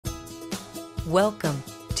Welcome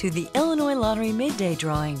to the Illinois Lottery Midday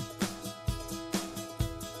Drawing.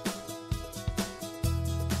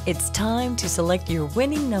 It's time to select your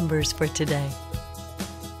winning numbers for today.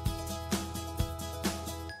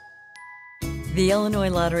 The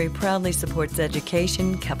Illinois Lottery proudly supports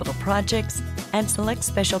education, capital projects, and select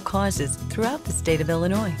special causes throughout the state of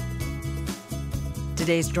Illinois.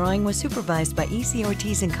 Today's drawing was supervised by E.C.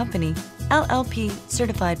 Ortiz & Company, LLP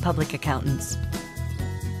Certified Public Accountants.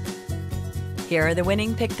 Here are the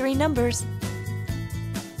winning Pick 3 numbers: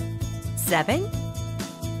 7,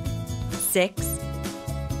 6,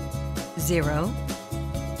 0,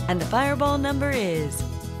 and the fireball number is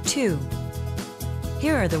 2.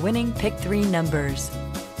 Here are the winning Pick 3 numbers: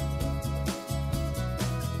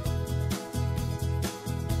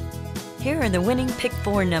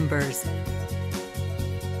 4 numbers: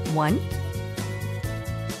 1,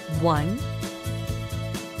 1,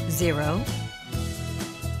 0,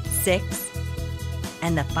 6,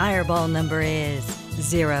 and the fireball number is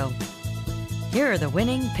 0. Here are the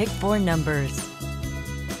winning Pick 4 numbers: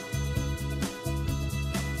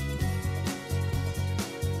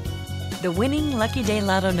 'The Lucky Day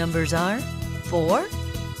Lotto numbers are 4,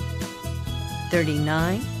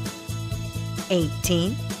 39,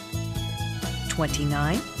 18,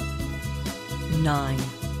 29, 9.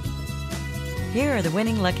 Here are the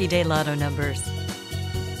winning Lucky Day Lotto numbers: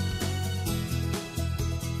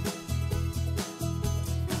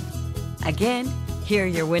 'Here are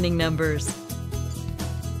your winning numbers: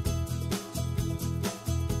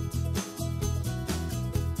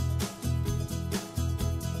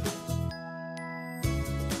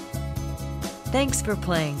 'Thanks for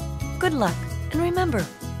playing. Good luck, and remember,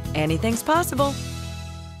 anything's possible.